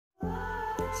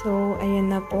So,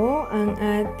 ayan na po ang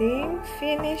ating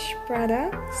finished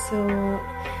product. So,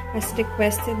 as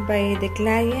requested by the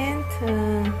client,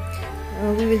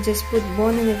 we will just put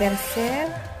bon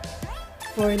anniversaire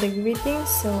for the greeting.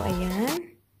 So, ayan.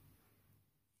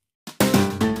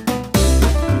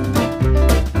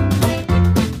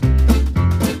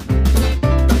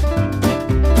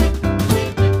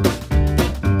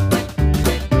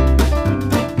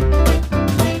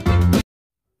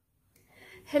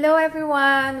 Hello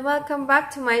everyone! Welcome back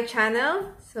to my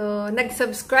channel. So,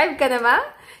 nag-subscribe ka na ba?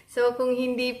 So, kung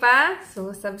hindi pa,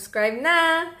 so subscribe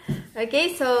na.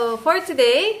 Okay, so for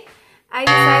today, I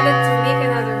decided to make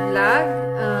another vlog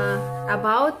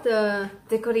about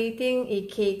decorating a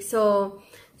cake. So,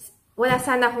 wala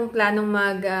sana akong planong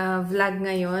mag-vlog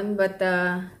ngayon, but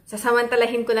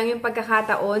sasamantalahin ko lang yung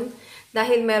pagkakataon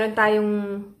dahil meron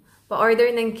tayong pa-order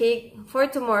ng cake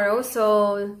for tomorrow.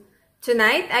 So,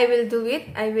 tonight, I will do it.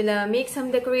 I will make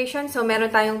some decoration. So, meron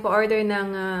tayong pa-order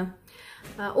ng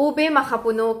Ube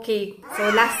Macapuno cake. So,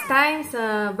 last time,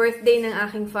 sa birthday ng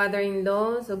aking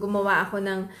father-in-law, so, gumawa ako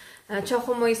ng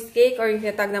choco moist cake or yung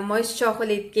tinatawag na moist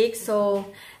chocolate cake. So,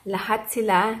 lahat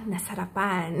sila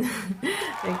nasarapan.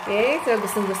 Okay? So,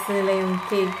 gustong-gusto nila yung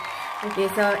cake. Okay,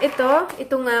 so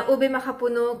itong Ube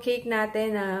Macapuno cake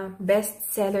natin,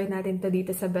 best seller natin to dito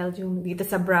sa Belgium, dito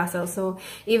sa Brussels. So,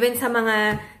 even sa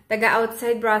mga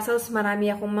taga-outside Brussels,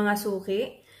 marami akong mga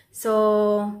suki. So,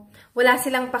 wala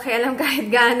silang pakialam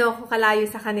kahit gaano ako kalayo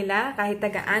sa kanila. Kahit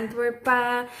taga-Antwerp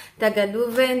pa,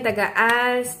 taga-Leuven,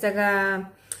 taga-Als,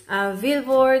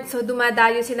 taga-Vilvoorde. So,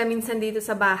 dumadayo sila minsan dito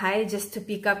sa bahay just to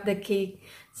pick up the cake.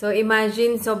 So,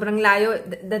 imagine, sobrang layo,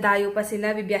 dadayo pa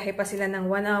sila, bibiyahe pa sila ng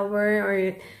 1 hour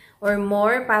or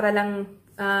more para lang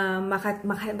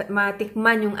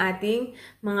matikman yung ating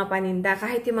mga paninda.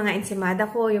 Kahit yung mga ensimada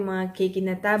ko, yung mga cake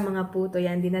na mga puto,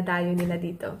 yan, dinadayo nila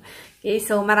dito. Okay,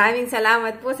 so maraming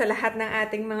salamat po sa lahat ng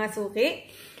ating mga suki.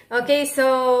 Okay, so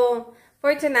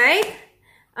for tonight,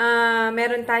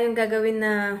 meron tayong gagawin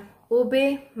na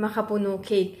Ube Macapuno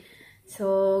cake.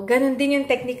 So, ganun din yung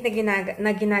technique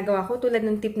na ginagawa ko, tulad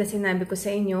ng tip na sinabi ko sa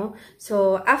inyo.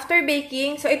 So, after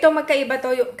baking, so ito magkaiba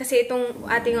to, kasi itong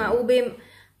ating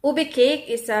ube cake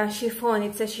is a chiffon.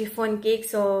 It's a chiffon cake.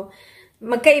 So,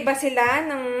 magkaiba sila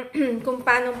ng kung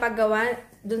paano paggawa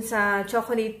dun sa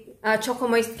choco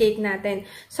moist cake natin.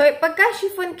 So, pagka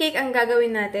chiffon cake ang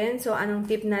gagawin natin, so anong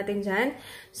tip natin dyan?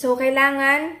 So,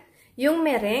 kailangan yung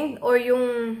meringue or yung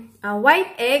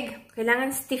white egg,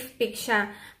 kailangan stiff pick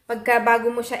siya pagka bago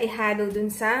mo siya ihalo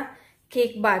dun sa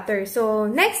cake batter.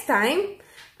 So, next time,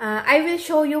 I will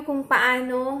show you kung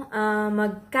paano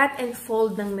mag-cut and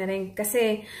fold ng meringue.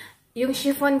 Kasi, yung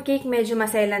chiffon cake, medyo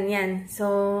maselan yan.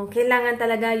 So, kailangan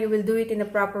talaga you will do it in a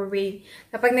proper way.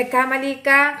 Kapag nagkamali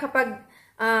ka, kapag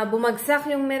bumagsak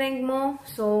yung meringue mo,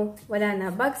 so, wala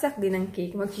na. Bagsak din ang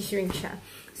cake. Mag-shrink siya.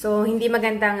 So, hindi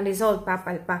magandang result,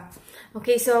 papalpak.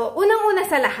 Okay, so, unang-una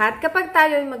sa lahat, kapag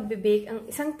tayo ay magbe-bake, ang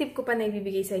isang tip ko pa na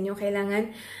ibibigay sa inyo, kailangan,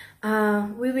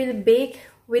 we will bake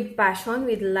with passion,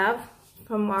 with love,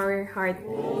 from our heart.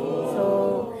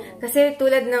 So, kasi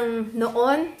tulad ng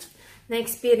noon, na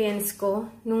experience ko,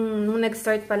 nung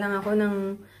nag-start pa lang ako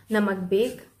na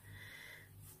mag-bake,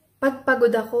 pag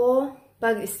pagod ako,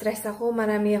 pag stress ako,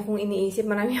 marami akong iniisip,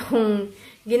 marami akong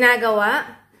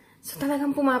ginagawa. So,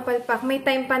 talagang pumapalpak. May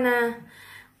time pa na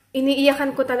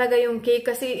iniiyakan ko talaga yung cake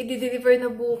kasi i-deliver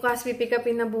na bukas, pipick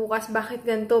upin na bukas, bakit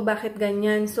ganito, bakit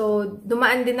ganyan. So,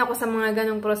 dumaan din ako sa mga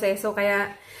ganong proseso.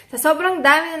 Kaya, sa sobrang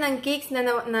dami na ng cakes na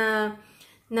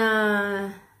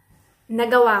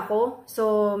nagawa ko,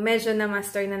 so, medyo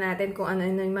na-master na natin kung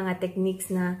ano-ano yung mga techniques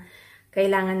na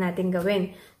kailangan natin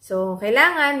gawin. So,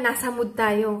 kailangan nasa mood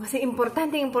tayo. Kasi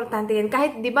importante yan.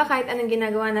 Kahit, di ba, kahit anong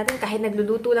ginagawa natin, kahit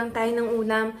nagluluto lang tayo ng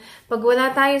ulam, pag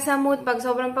wala tayo sa mood, pag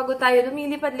sobrang pagod tayo,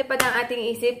 lumilipad-lipad ang ating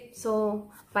isip. So,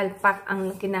 palpak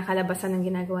ang kinakalabasan ng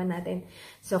ginagawa natin.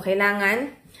 So,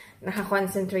 kailangan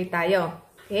nakakonsentrate tayo.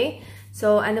 Okay?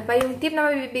 So, ano pa yung tip na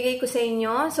mabibigay ko sa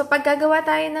inyo? So, pag gagawa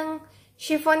tayo ng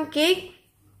chiffon cake,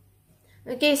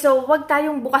 okay, so, wag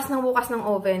tayong bukas ng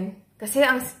oven. Kasi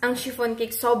ang chiffon cake,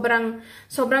 sobrang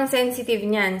sensitive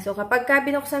niyan. So, kapag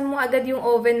binuksan mo agad yung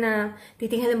oven na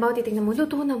titingnan mo,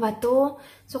 luto na ba to?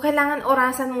 So, kailangan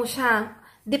orasan mo siya.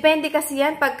 Depende kasi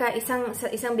yan, pagka sa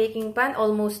isang baking pan,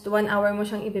 almost 1 hour mo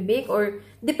siyang i-bake or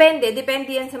depende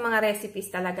yan sa mga recipes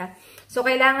talaga. So,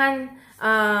 kailangan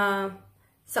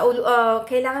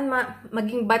kailangan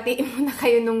maging bati muna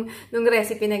kayo nung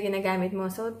recipe na ginagamit mo.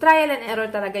 So, trial and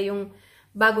error talaga yung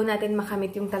bago natin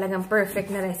makamit yung talagang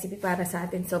perfect na recipe para sa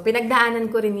atin. So,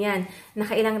 pinagdaanan ko rin yan.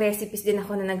 Nakailang recipes din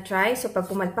ako na nag-try. So, pag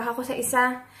pumalpak ako sa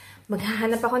isa,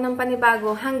 maghahanap ako ng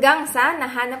panibago hanggang sa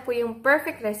nahanap ko yung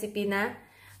perfect recipe na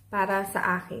para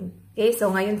sa akin. Okay,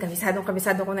 so ngayon, kabisado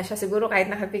ko na siya siguro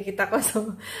kahit nakapikit ako. So,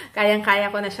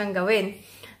 kayang-kaya ko na siyang gawin.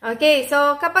 Okay,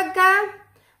 so kapag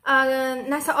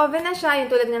nasa oven na siya, yung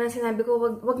tulad nga ng sinabi ko,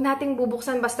 wag nating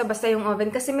bubuksan basta-basta yung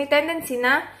oven kasi may tendency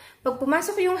na pag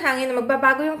pumasok yung hangin,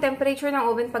 magbabago yung temperature ng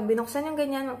oven. Pag binuksan yung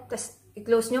ganyan, tapos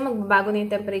i-close nyo, magbabago na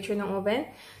yung temperature ng oven.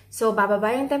 So,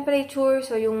 bababa yung temperature.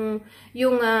 So, yung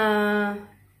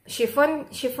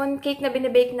chiffon cake na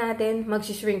binibake natin,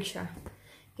 mag-shrink siya.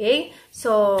 Okay?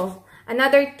 So,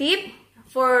 another tip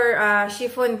for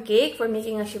chiffon cake, for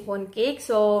making a chiffon cake.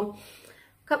 So,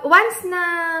 once na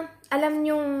alam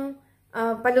nyong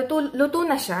luto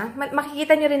na siya,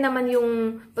 makikita nyo rin naman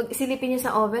yung, pag isilipin nyo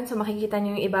sa oven, so makikita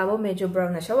nyo yung ibabaw, medyo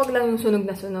brown na siya. Wag lang yung sunog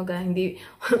na sunog, hindi.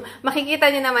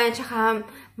 Makikita nyo naman yan, tsaka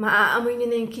maaamoy nyo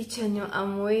na yung kitchen nyo,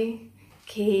 amoy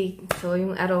cake. So,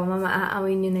 yung aroma,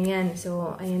 maaamoy nyo na yan.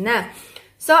 So, ayan na.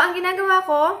 So, ang ginagawa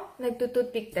ko,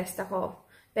 nagtutoothpick test ako.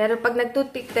 Pero pag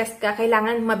nag-toothpick test ka,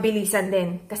 kailangan mabilisan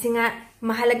din. Kasi nga,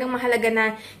 mahalaga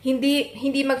na hindi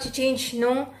mag-change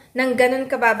nang ganun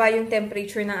kababa yung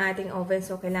temperature ng ating oven.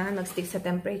 So, kailangan mag-stick sa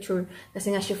temperature.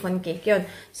 Kasi nga, chiffon cake yun.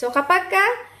 So, kapag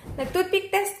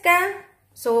nag-toothpick test ka,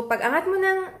 so, pag angat mo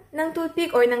ng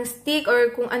toothpick or ng stick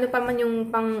or kung ano pa man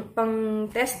yung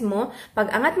pang test mo, pag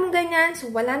angat mo ganyan,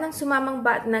 so wala nang sumamang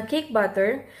na cake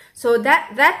butter. So,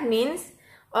 that means,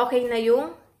 okay na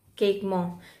yung cake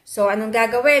mo. So, anong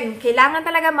gagawin? Kailangan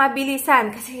talaga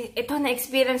mabilisan. Kasi ito,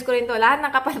 na-experience ko rin to. Lahat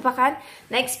ng kapalpakan,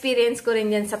 na-experience ko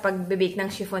rin yan sa pag-bake ng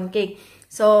chiffon cake.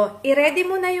 So, i-ready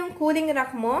mo na yung cooling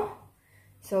rack mo.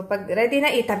 So, pag ready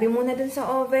na, itabi mo na dun sa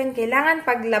oven. Kailangan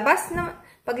paglabas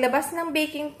ng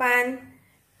baking pan,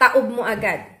 taob mo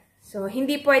agad. So,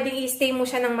 hindi pwedeng i-stay mo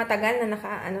siya ng matagal na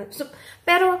So,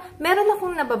 pero, meron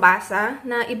akong nababasa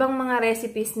na ibang mga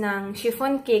recipes ng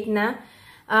chiffon cake na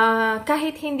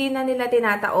kahit hindi na nila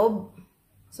tinataob,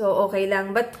 so okay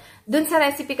lang. But dun sa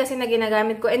recipe kasi na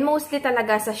ginagamit ko, and mostly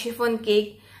talaga sa chiffon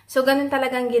cake, so ganun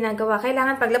talagang ginagawa.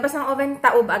 Kailangan paglabas ng oven,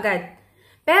 taob agad.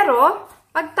 Pero,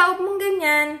 pag taob mong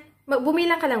ganyan,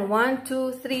 bumilang ka lang 1,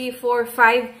 2, 3,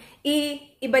 4,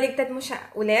 5, ibaliktad mo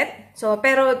siya ulit. So,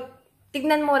 pero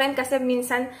tignan mo rin kasi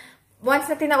minsan,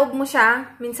 once na tinaob mo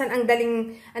siya, minsan ang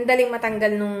daling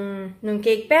matanggal nung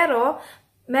cake. Pero,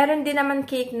 meron din naman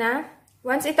cake na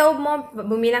once itaob mo,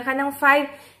 bumilang ka ng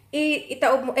 5,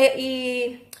 itaob mo,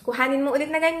 kuhanin mo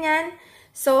ulit na ganyan.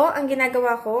 So, ang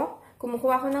ginagawa ko,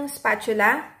 kumukuha ko ng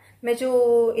spatula, medyo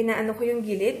inaano ko yung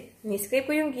gilid, ni-scrape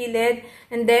ko yung gilid,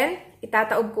 and then,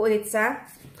 itataob ko ulit sa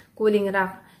cooling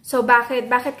rack. So, bakit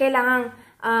kailangan,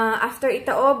 after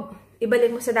itaob, ibalik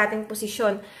mo sa dating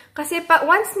posisyon? Kasi,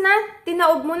 once na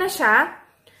tinaob mo na siya,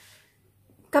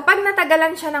 kapag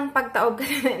natagalan siya ng pagtaob,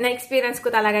 na-experience ko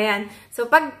talaga yan. So,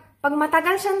 pag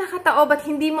matagal siyang nakataob at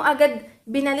hindi mo agad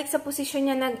binalik sa posisyon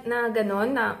niya na gano'n,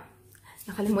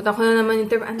 nakalimutan ko na naman yung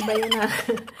term, ano ba yun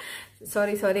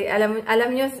sorry. Alam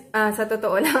nyo, sa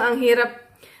totoo lang, ang hirap.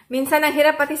 Minsan, ang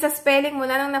hirap pati sa spelling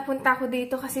mula nang napunta ko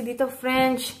dito kasi dito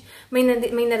French, may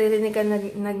naririnig ka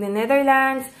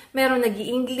nagne-Netherlands, meron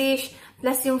nag-i-English,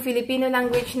 plus yung Filipino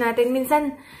language natin.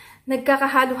 Minsan,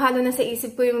 nagkakahalo-halo na sa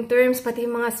isip ko yung terms, pati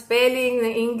yung mga spelling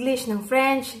ng English, ng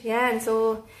French, yan.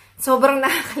 So, sobrang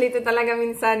nakakalito talaga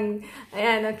minsan.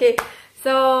 Ayan, okay.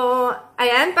 So,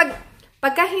 ayan,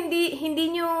 pagka hindi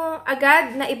nyo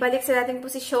agad na ibalik sa dating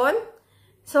posisyon,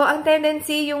 so, ang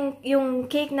tendency, yung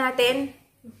cake natin,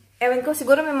 ewan ko,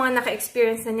 siguro may mga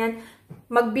naka-experience na yan,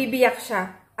 magbibiyak siya.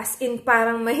 As in,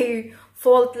 parang may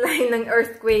fault line ng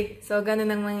earthquake. So, ganun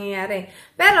ang mangyayari.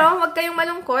 Pero, huwag kayong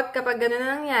malungkot kapag ganun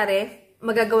ang nangyari,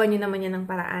 magagawa nyo naman yan ng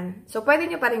paraan. So, pwede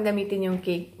nyo pa rin gamitin yung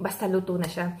cake, basta luto na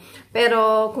siya.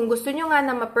 Pero, kung gusto nyo nga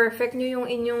na ma-perfect nyo yung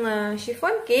inyong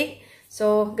chiffon cake,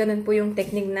 so, ganun po yung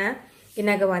technique na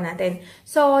ginagawa natin.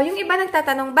 So, yung iba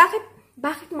nagtatanong,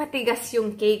 bakit matigas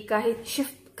yung cake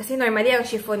kasi normally ang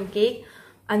chiffon cake,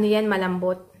 ano yan,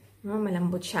 malambot. No?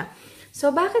 Malambot siya.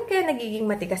 So, bakit kaya nagiging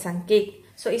matigas ang cake?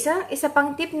 So, isa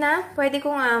pang tip na pwede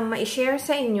kong ma-share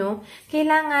sa inyo,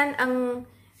 kailangan ang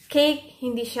cake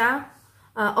hindi siya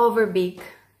overbake.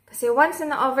 Kasi once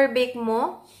na overbake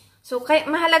mo, so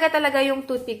mahalaga talaga yung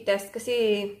toothpick test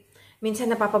kasi minsan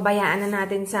napapabayaan na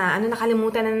natin sa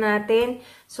nakalimutan na natin.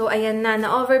 So ayan na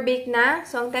overbake na.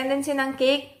 So ang tendency ng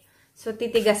cake, so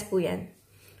titigas po yan.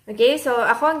 Okay? So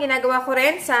ako ang ginagawa ko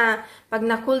rin sa pag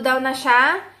na-cool down na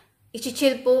siya,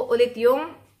 i-chill po ulit yung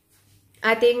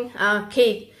ating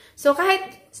cake. So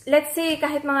let's say,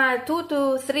 kahit mga 2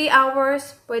 to 3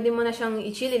 hours, pwede mo na siyang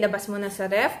i-chill, ilabas mo na sa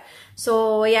ref.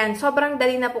 So, ayan, sobrang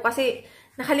dali na po kasi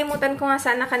nakalimutan ko nga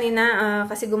sana kanina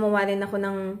kasi gumawa rin ako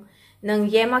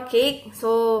yema cake.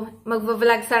 So,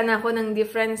 magva-vlog sana ako ng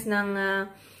difference ng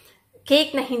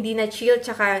cake na hindi na chill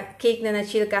tsaka cake na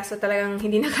na-chill kaso talagang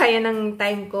hindi na kaya ng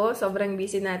time ko. Sobrang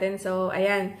busy natin. So,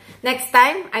 ayan. Next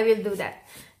time, I will do that.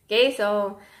 Okay,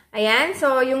 so, ayan.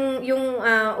 So, yung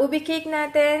ube cake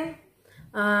natin,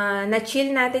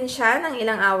 na-chill natin siya ng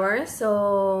ilang hours. So,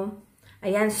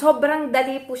 ayan. Sobrang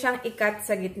dali po siyang ikat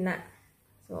sa gitna.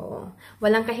 So,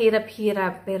 walang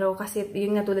kahirap-hirap. Pero kasi,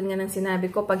 yun nga tulad nga ng sinabi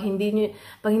ko, pag hindi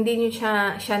nyo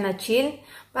siya na-chill,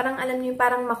 parang alam nyo,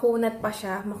 parang makunat pa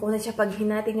siya. Makunat siya pag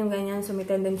hinatin yung ganyan. So, may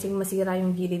tendency masira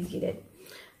yung gilid-gilid.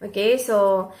 Okay,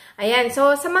 so, ayan.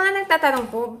 So, sa mga nagtatanong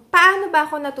po, paano ba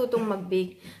ako natutong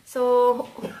mag-bake? So,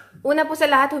 una po sa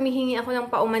lahat, humihingi ako ng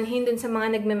paumanhin dun sa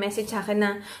mga nagme-message sa akin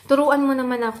na turuan mo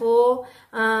naman ako,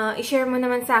 i-share mo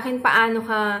naman sa akin paano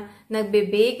ka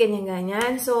nagbe-bake,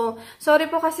 ganyan-ganyan. So, sorry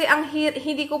po kasi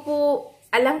hindi ko po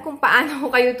alam kung paano ko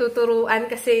kayo tuturuan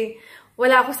kasi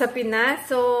wala ako sa Pinas.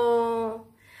 So,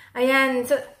 ayan.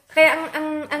 So, kaya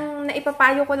ang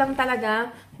naipapayo ko lang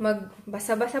talaga,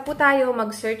 magbasa-basa po tayo,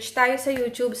 mag-search tayo sa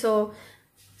YouTube. So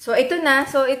ito na.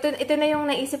 So, ito na yung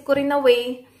naisip ko rin na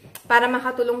way para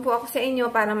makatulong po ako sa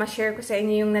inyo, para ma-share ko sa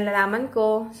inyo yung nalalaman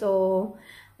ko. So,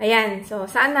 ayan. So,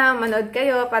 sana manood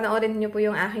kayo, panoorin niyo po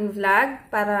yung aking vlog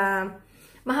para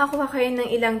makakuha kayo ng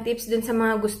ilang tips dun sa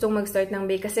mga gustong mag-start ng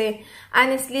bake. Kasi,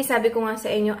 honestly, sabi ko nga sa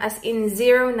inyo, as in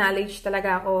zero knowledge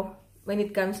talaga ako when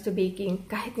it comes to baking.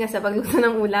 Kahit nga sa pagluto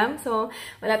ng ulam. So,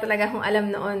 wala talaga akong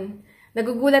alam noon.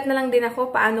 Nagugulat na lang din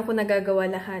ako paano ko nagagawa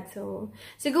lahat. So,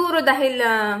 siguro dahil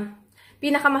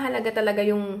pinakamahalaga talaga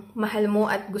yung mahal mo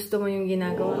at gusto mo yung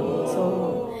ginagawa mo. So,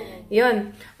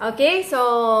 yun. Okay, so,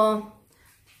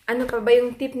 ano pa ba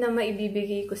yung tip na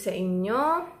maibibigay ko sa inyo?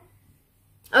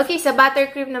 Okay, sa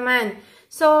buttercream naman.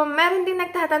 So, meron din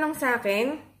nagtatanong sa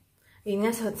akin, yun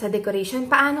nga, sa decoration,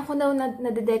 paano ko daw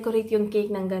nade-decorate yung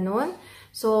cake ng ganun?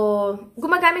 So,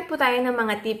 gumagamit po tayo ng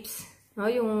mga tips, no?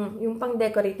 Yung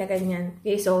pang-decorate na ganyan.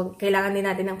 Okay, so, kailangan din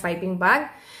natin ng piping bag.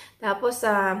 Tapos,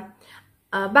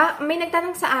 may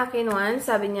nagtanong sa akin once,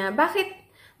 sabi niya,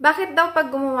 bakit daw pag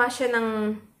gumawa siya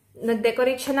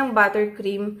nag-decorate siya ng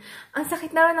buttercream, ang sakit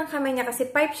na rin ng kamay niya kasi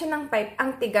pipe siya ng pipe,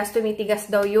 ang tigas, tumitigas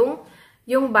daw yung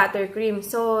buttercream.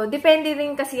 So, depende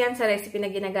rin kasi yan sa recipe na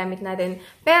ginagamit natin.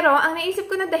 Pero, ang naisip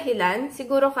ko na dahilan,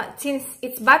 siguro, since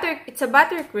it's a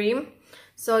buttercream,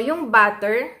 so, yung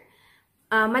butter,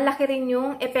 malaki rin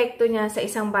yung epekto niya sa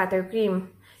isang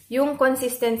buttercream. Yung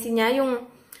consistency niya,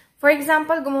 for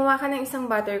example, gumawa ka ng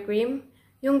isang buttercream,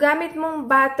 yung gamit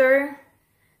mong butter,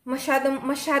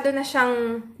 masyado na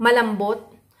siyang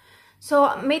malambot. So,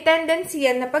 may tendency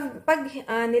yan na pag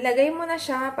nilagay mo na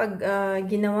siya, pag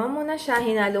ginawa mo na siya,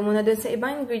 hinalo mo na dun sa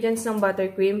ibang ingredients ng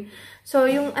buttercream. So,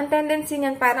 ang tendency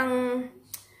niyan parang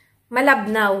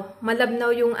malabnaw. Malabnaw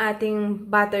yung ating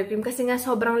buttercream kasi nga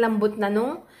sobrang lambot na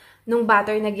nung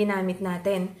butter na ginamit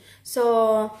natin.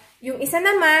 So, yung isa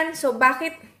naman, so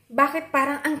bakit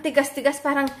parang ang tigas-tigas,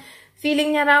 parang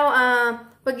feeling niya raw,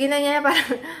 pag ginanya niya,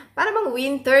 parang bang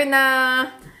winter na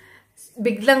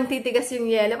biglang titigas yung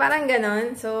yelo. Parang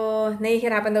ganon. So,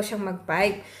 nahihirapan daw siyang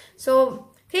mag-pipe. So,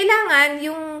 kailangan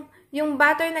yung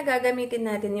butter na gagamitin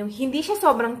natin, yung hindi siya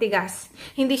sobrang tigas,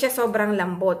 hindi siya sobrang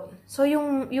lambot. So,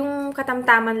 yung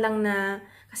katamtaman lang na,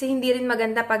 kasi hindi rin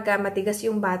maganda pag matigas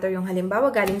yung butter, yung halimbawa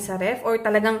galing sa ref, or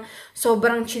talagang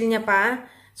sobrang chill niya pa,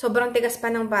 sobrang tigas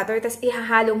pa ng butter, tapos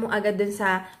ihahalo mo agad dun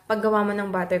sa paggawa mo ng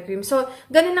buttercream. So,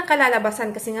 ganun ang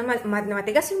kalalabasan kasi nga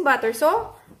matigas yung butter,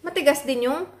 so, matigas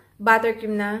din yung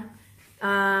buttercream na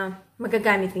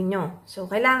magagamit ninyo. So,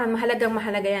 kailangan,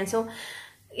 mahalaga yan. So,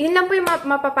 yun lang po yung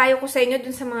mapapayo ko sa inyo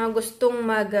dun sa mga gustong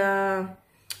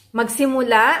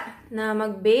magsimula na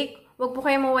mag-bake. Huwag po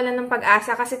kayo mawalan ng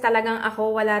pag-asa kasi talagang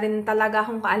ako, wala rin talaga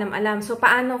akong kaalam-alam. So,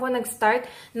 paano ako nag-start?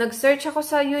 Nag-search ako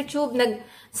sa YouTube,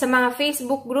 sa mga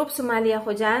Facebook group, sumali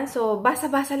ako dyan. So,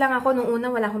 basa-basa lang ako. Nung una,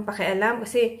 wala akong pakialam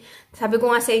kasi sabi ko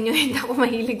nga sa inyo, hindi ako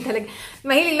mahilig talaga.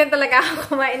 Mahilig lang talaga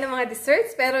ako kumain ng mga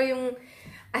desserts, pero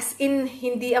as in,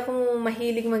 hindi ako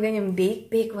mahilig maganyang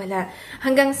bake, wala.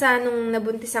 Hanggang sa nung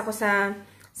nabuntis ako sa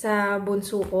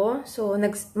bunso ko. So,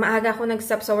 maaga ako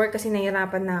nag-stop sa work kasi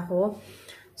nahirapan na ako.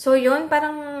 So, yun,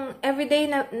 parang everyday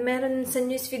na meron sa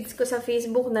newsfeeds ko sa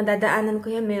Facebook, nadadaanan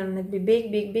ko yan, meron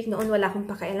nagbe-bake. Noon wala akong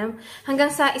pakialam. Hanggang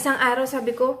sa isang araw,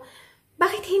 sabi ko,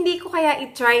 bakit hindi ko kaya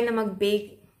i-try na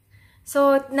mag-bake?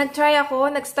 So,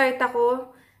 nag-start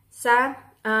ako sa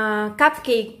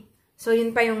cupcake. So, yun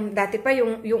pa dati pa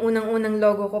yung unang-unang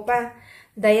logo ko pa,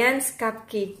 Diane's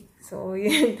Cupcake. So,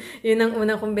 yun ang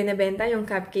unang kong binibenta, yung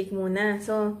cupcake muna.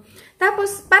 So,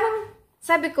 tapos, parang,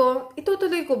 sabi ko,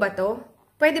 itutuloy ko ba to?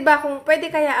 pwede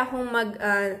kaya akong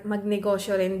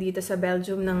magnegosyo rin dito sa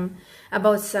Belgium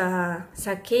about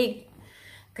sa cake.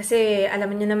 Kasi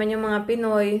alam niyo naman yung mga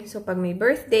Pinoy, so pag may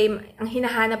birthday, ang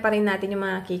hinahanap pa rin natin yung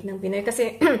mga cake ng Pinoy.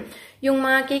 Kasi yung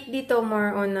mga cake dito,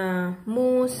 more on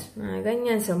mousse,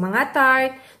 ganyan. So mga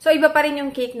tart. So iba pa rin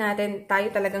yung cake natin.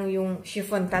 Tayo talagang yung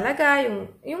chiffon talaga,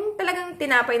 yung talagang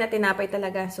tinapay na tinapay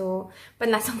talaga. So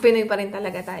panlasang Pinoy pa rin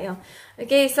talaga tayo.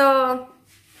 Okay, so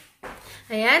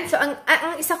ayan. So ang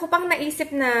isa ko pang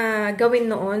naisip na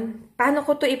gawin noon, paano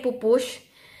ko to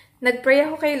ipupush? Nagpray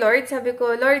ako kay Lord. Sabi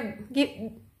ko, Lord,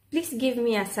 please give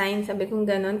me a sign. Sabi ko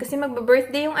gano'n. Kasi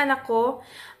magba-birthday yung anak ko.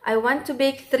 I want to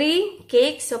bake 3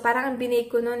 cakes. So, parang ang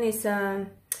binake ko noon is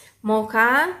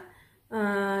mocha,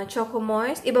 choco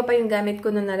moist. Iba pa yung gamit ko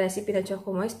noon na recipe na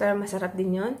choco moist. Pero masarap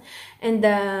din yon. And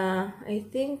I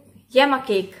think, yama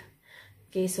cake.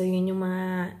 Okay, so yun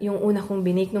yung una kong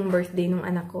binake nung birthday nung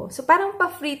anak ko. So parang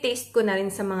pa-free taste ko na rin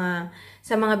sa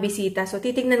mga bisita. So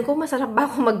titignan ko, masarap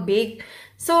ba ako mag-bake?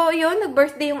 So yun,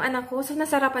 nag-birthday yung anak ko. So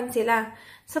nasarapan sila.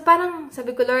 So parang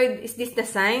sabi ko, Lord, is this the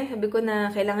sign? Sabi ko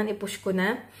na kailangan i-push ko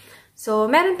na. So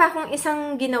meron pa akong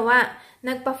isang ginawa.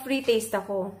 Nagpa-free taste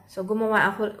ako. So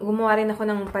gumawa rin ako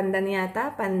ng pandan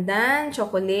yata. Pandan,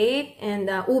 chocolate, and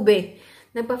ube.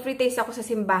 Nagpa-free taste ako sa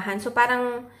simbahan. So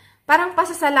parang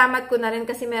pasasalamat ko na rin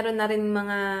kasi meron na rin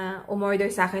mga umorder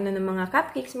sa akin ng mga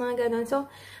cupcakes, mga ganun. So,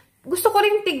 gusto ko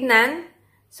rin tignan.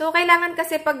 So, kailangan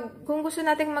kasi kung gusto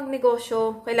nating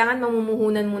magnegosyo, kailangan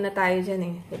mamumuhunan muna tayo dyan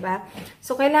eh. Diba?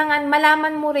 So, kailangan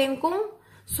malaman mo rin kung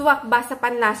swak ba sa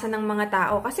panlasa ng mga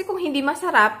tao. Kasi kung hindi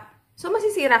masarap, so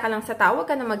masisira ka lang sa tao,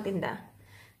 huwag ka na magtinda.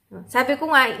 Sabi ko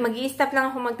nga, mag-i-stop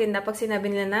lang ako magtinda pag sinabi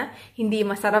nila na hindi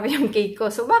masarap yung cake ko.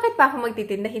 So, bakit pa ako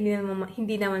magtitinda?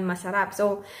 Hindi naman masarap.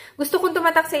 So, gusto kong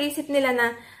tumatak sa isip nila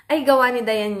na, ay, gawa ni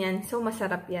Dayan yan. So,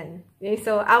 masarap yan. Okay?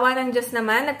 So, awa ng Diyos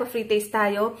naman, nagpa-free taste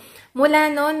tayo.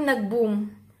 Mula noon,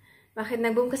 nag-boom. Bakit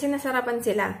nag-boom? Kasi nasarapan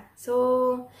sila. So,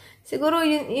 siguro,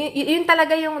 yun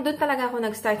talaga doon talaga ako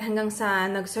nag-start hanggang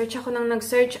sa nag-search ako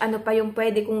ano pa yung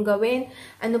pwede kong gawin,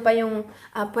 ano pa yung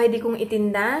pwede kong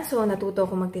itinda. So, natuto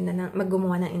ako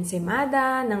maggumawa ng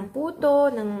ensimada, ng puto,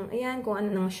 ayan, kung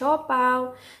ano, ng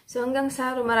siopaw. So, hanggang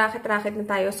sa rumarakit-rakit na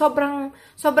tayo.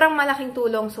 Sobrang malaking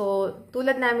tulong. So,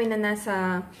 tulad namin na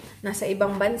nasa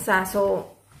ibang bansa. So,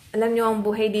 alam nyo ang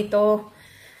buhay dito,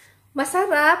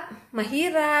 masarap,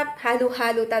 mahirap,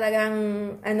 halo-halo talagang,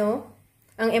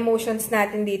 ang emotions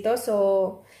natin dito.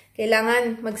 So,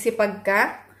 kailangan magsipag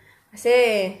ka. Kasi,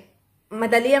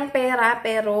 madali ang pera,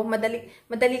 pero madali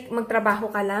magtrabaho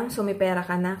ka lang. So, may pera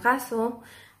ka na. Kaso,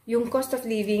 yung cost of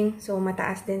living, so,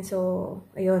 mataas din. So,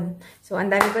 ayun. So, ang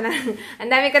dami ko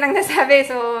nang nasabi.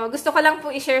 So, gusto ko lang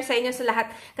po i-share sa inyo sa lahat.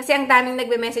 Kasi ang daming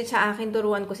nagbe-message sa akin,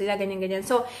 turuan ko sila, ganyan-ganyan.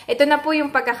 So, ito na po yung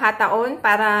pagkakataon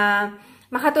para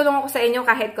makatulong ako sa inyo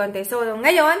kahit konti. So,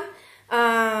 ngayon,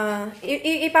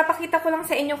 ipapakita ko lang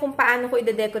sa inyo kung paano ko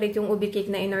i-decorate yung ube cake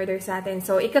na in-order sa atin.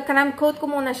 So, ika-cram coat ko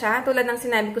muna siya. Tulad ng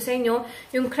sinabi ko sa inyo,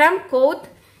 yung cram coat,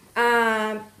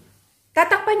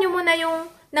 tatakpan nyo muna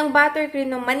ng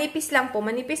buttercream, manipis lang po.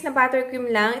 Manipis na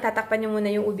buttercream lang, itatakpan nyo muna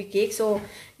yung ube cake. So,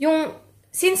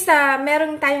 since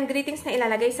meron tayong greetings na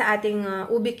ilalagay sa ating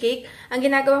ube cake, ang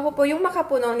ginagawa ko po, yung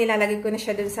macapuno, nilalagay ko na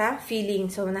siya dun sa filling.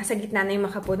 So, nasa gitna na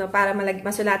yung macapuno para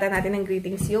masulatan natin ng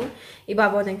greetings yung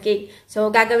ibabaw ng cake.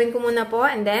 So, gagawin ko muna po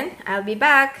and then, I'll be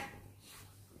back.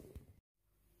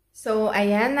 So,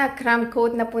 ayan, na-cram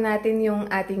coat na po natin yung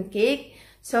ating cake.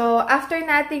 So, after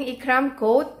nating i-cram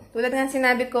coat, tulad nga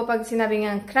sinabi ko, pag sinabi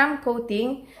nga cram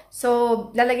coating,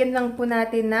 so, lalagyan lang po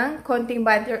natin ng konting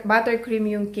buttercream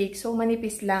yung cake. So,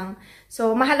 manipis lang.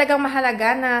 So,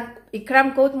 mahalaga na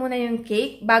i-cram coat muna yung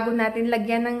cake bago natin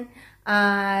lagyan ng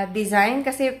design.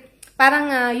 Kasi,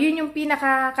 parang yun yung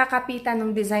pinakakapitan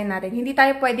ng design natin. Hindi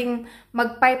tayo pwedeng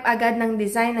mag-pipe agad ng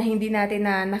design na hindi natin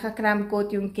naka-cram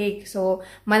coat yung cake. So,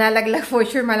 malalaglag for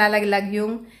sure, malalaglag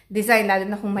yung design, lalo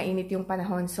na kung mainit yung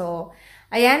panahon. So,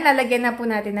 ayan, lalagyan na po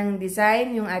natin ng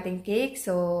design yung ating cake.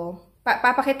 So,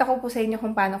 papakita ko po sa inyo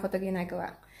kung paano ko ito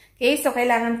ginagawa. Okay, so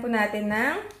kailangan po natin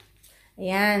ng,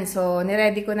 ayan, so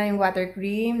niready ko na yung water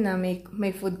cream na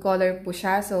may food color po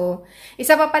siya. So,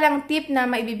 isa pa palang tip na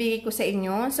maibibigay ko sa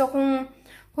inyo. So,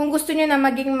 kung gusto nyo na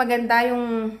maging maganda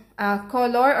yung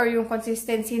color or yung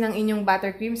consistency ng inyong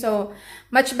buttercream, so,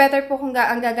 much better po kung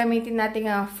ang gagamitin natin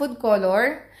food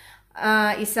color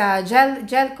is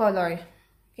gel color.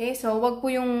 Okay, so wag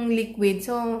po yung liquid.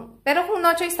 So, pero kung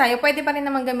no choice tayo, pwede pa rin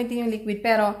naman gamitin yung liquid,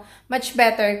 pero much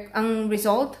better ang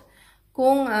result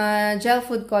kung gel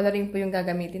food coloring po yung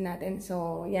gagamitin natin.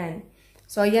 So, yan.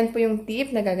 So, yan po yung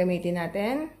tip na gagamitin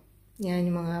natin. Yan,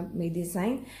 yung mga may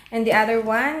design. And the other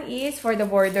one is for the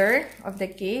border of the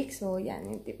cake. So, yan,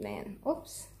 yung tip na yan.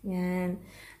 Oops. Yan.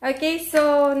 Okay,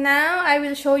 so now I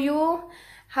will show you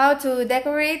how to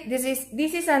decorate. This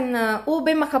is an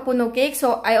Ube Macapuno cake.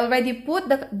 So, I already put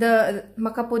the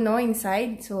Macapuno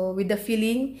inside. So, with the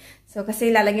filling. So, kasi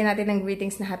lalagyan natin ng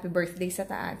greetings na happy birthday sa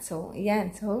taas. So,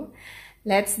 yan. So,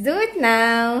 let's do it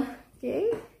now. Okay?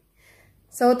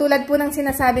 So, tulad po ng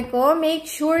sinasabi ko, make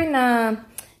sure na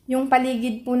yung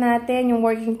paligid po natin, yung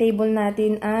working table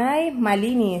natin ay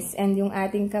malinis. And yung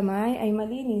ating kamay ay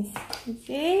malinis.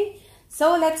 Okay?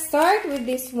 So, let's start with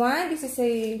this one. This is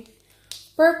a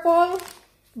purple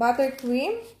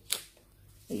buttercream.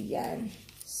 Ayan.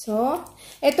 So,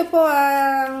 ito po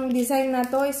ang design na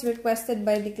to is requested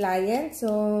by the client. So,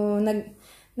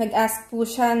 nag-ask po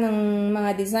siya ng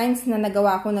mga designs na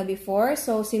nagawa ko na before.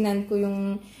 So, sinend ko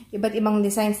yung iba't ibang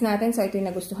designs natin. So, ito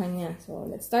yung nagustuhan niya. So,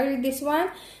 let's start with this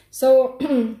one. So,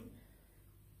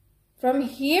 from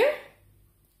here,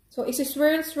 so,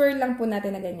 isi-swirl lang po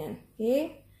natin na ganyan.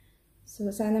 Okay?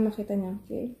 So, sana makita niyo.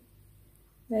 Okay?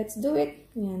 Let's do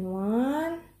it. Yan.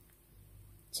 1,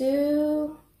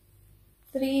 2,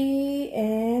 3,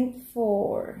 and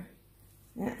 4.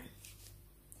 Yan.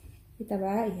 Kita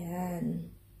ba?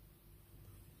 Yan.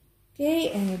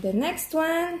 Okay, and the next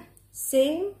one,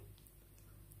 same.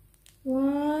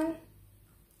 1,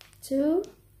 2,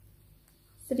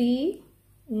 3,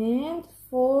 and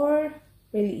 4,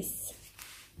 release.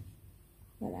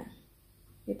 Wala.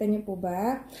 Kita niyo po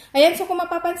ba? Ayan, so kung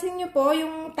mapapansin niyo po,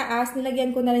 yung taas,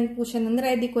 nilagyan ko na rin po siya ng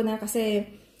ready ko na kasi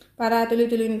para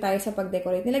tuloy-tuloy na tayo sa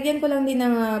pag-decorate. Nilagyan ko lang din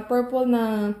ng purple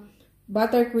na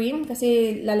buttercream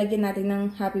kasi lalagyan natin ng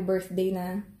happy birthday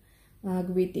na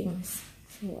greetings.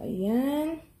 So,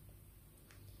 ayan.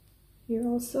 Here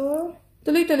also.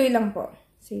 Tuloy-tuloy lang po.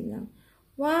 Same lang.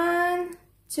 1,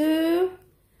 2,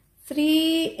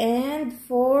 3, and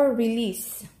 4,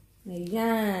 release.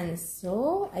 Ayan.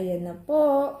 So, ayan na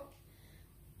po.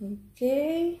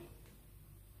 Okay.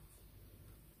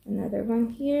 Another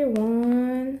one here.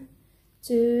 1,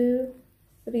 2,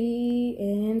 3,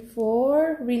 and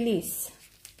 4, release.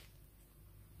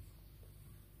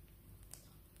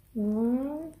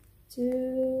 1,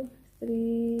 2,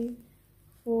 3,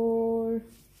 4.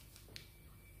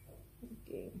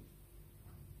 Okay.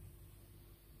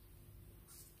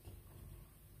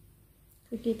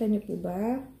 Nakikita niyo po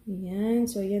ba? Ayan.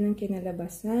 So, yan ang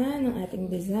kinalabasan ng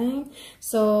ating design.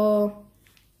 So,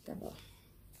 tabo.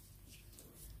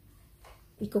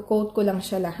 Iko-coat ko lang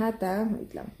siya lahat, ha.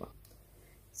 Wait lang po.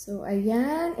 So,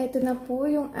 ayan. Ito na po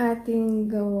yung ating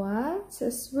gawa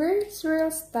sa swirl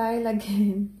style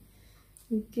again.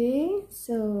 Okay.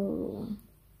 So,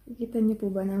 nakikita niyo po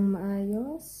ba ng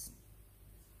maayos?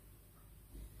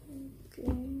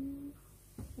 Okay.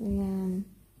 Ayan.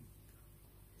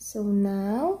 So,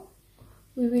 now,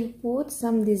 we will put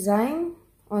some design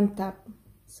on top.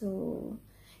 So,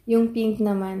 yung pink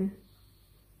naman.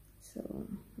 So,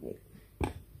 wait.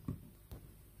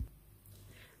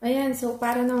 Ayan, so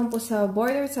para naman po sa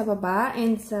border sa baba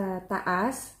and sa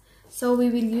taas. So, we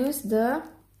will use the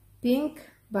pink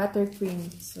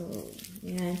buttercream. So,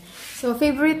 ayan. So,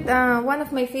 one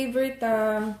of my favorite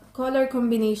color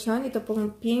combination. Ito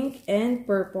pong pink and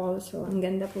purple. So, ang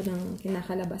ganda po ng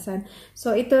kinakalabasan.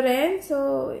 So, ito rin.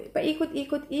 So,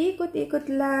 paikot-ikot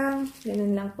lang.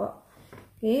 Ganun lang po.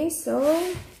 Okay, so,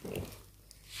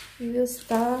 we will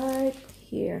start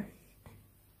here.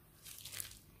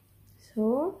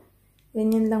 So,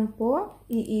 ganyan lang po.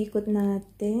 Iikot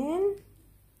natin.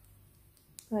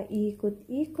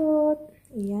 Paikot-ikot.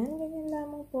 Ayan, ganyan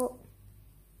lamang po.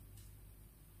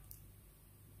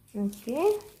 Okay.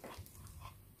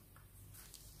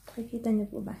 Nakikita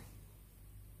niyo po ba?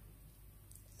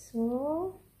 So,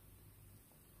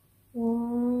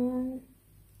 1,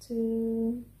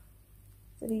 2,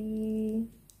 3,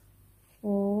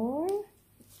 4.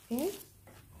 Okay.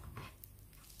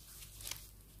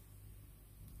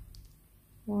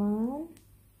 1,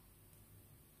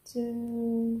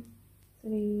 2,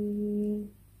 3,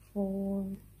 4.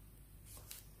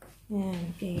 Ayan,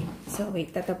 okay. So,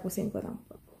 wait, tatapusin ko lang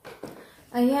po.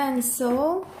 Ayan,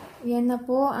 so, yan na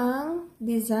po ang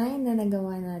design na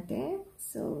nagawa natin.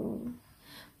 So,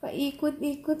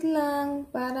 paikot-ikot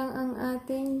lang, parang ang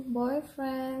ating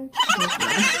boyfriend. Joke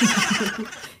lang.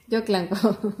 Joke lang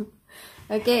po.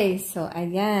 Okay, so,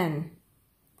 ayan.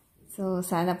 So,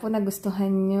 sana po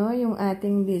nagustuhan nyo yung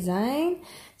ating design.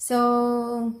 So,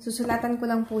 susulatan ko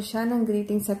lang po siya ng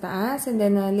greeting sa taas. And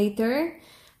then, later,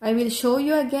 I will show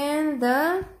you again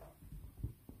the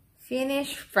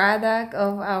finished product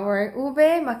of our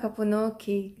Ube Macapuno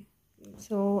cake.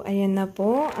 So, ayan na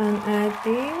po ang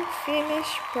ating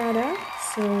finished product.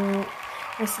 So,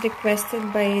 as requested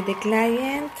by the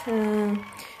client,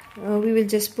 we will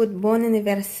just put bon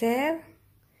anniversaire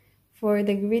for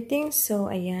the greetings.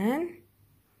 So, ayan.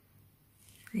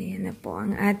 Ayan na po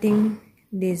ang ating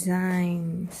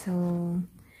design. So,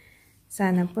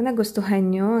 sana po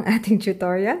nagustuhan nyo ang ating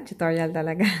tutorial. Tutorial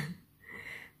talaga.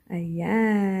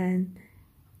 Ayan.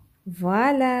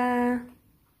 Voila!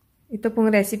 Ito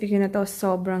pong recipe ko na to,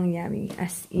 sobrang yummy.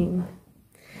 As in.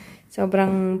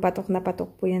 Sobrang patok na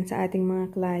patok po yan sa ating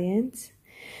mga clients.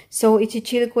 So,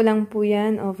 ichichill ko lang po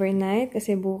yan overnight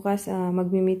kasi bukas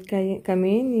magmi-meet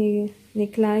kami ni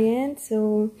client.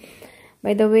 So,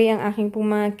 by the way, ang aking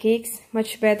pong mga cakes,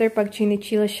 much better pag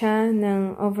chinichill siya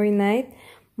ng overnight.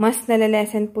 Mas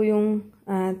nalalesen po yung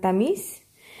tamis.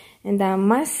 And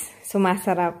mas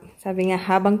sumasarap. Sabi nga,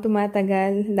 habang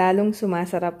tumatagal, lalong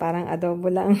sumasarap. Parang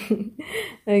adobo lang.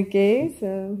 Okay, so,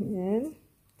 yan.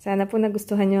 Sana po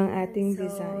nagustuhan nyo ang ating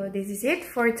design. So, this is it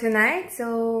for tonight.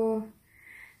 So,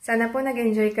 sana po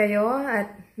nag-enjoy kayo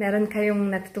at meron kayong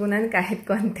natutunan kahit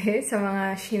konti sa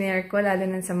mga shinare ko, lalo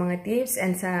na sa mga tips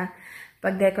and sa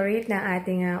pag-decorate ng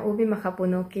ating Ube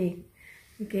Macapuno cake.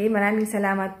 Okay, maraming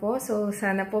salamat po. So,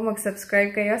 sana po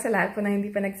mag-subscribe kayo sa lahat po na hindi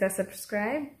pa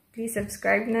nagsasubscribe. Please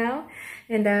subscribe now.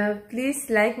 And please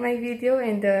like my video.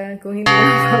 And kung hindi na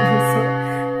gusto,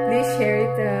 please share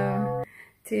it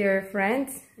to your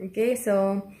friends. Okay,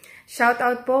 so shout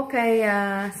out po kay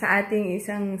sa ating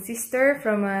isang sister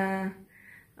from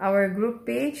our group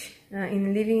page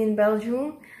in Living in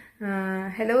Belgium.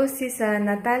 Hello, sis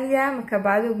Natalia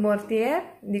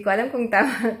Macabalug-Mortier. Hindi ko alam kung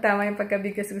tama yung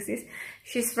pagkabigkas ko, sis.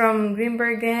 She's from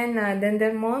Grimbergen,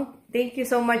 Dendermonde. Thank you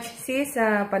so much, sis,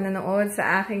 sa panonood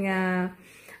sa aking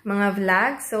mga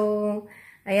vlog. So,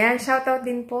 ayan, shoutout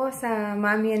din po sa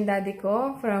mommy and daddy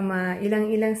ko from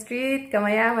Ilang-Ilang Street,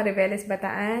 Kamaya, Mariveles,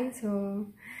 Bataan. So,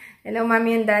 hello,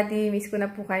 mommy and daddy. Miss ko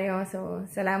na po kayo. So,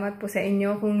 salamat po sa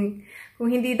inyo. Kung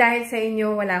hindi dahil sa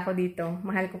inyo, wala ako dito.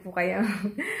 Mahal ko po kayo.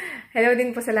 Hello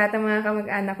din po sa lahat ng mga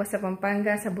kamag-anak ko sa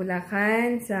Pampanga, sa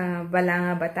Bulacan, sa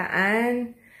Balanga,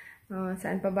 Bataan.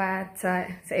 Saan pa ba? Sa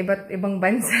iba't ibang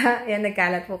bansa. Ayan,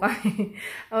 nagkalat po kami.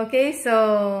 Okay, so,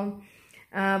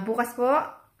 bukas po,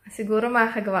 siguro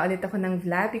makakagawa ulit ako ng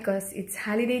vlog because it's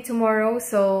holiday tomorrow.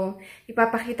 So,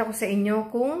 ipapakita ko sa inyo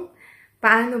kung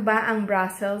paano ba ang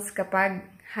Brussels kapag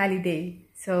holiday.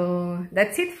 So,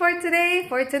 that's it for today,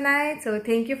 for tonight. So,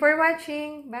 thank you for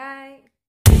watching. Bye!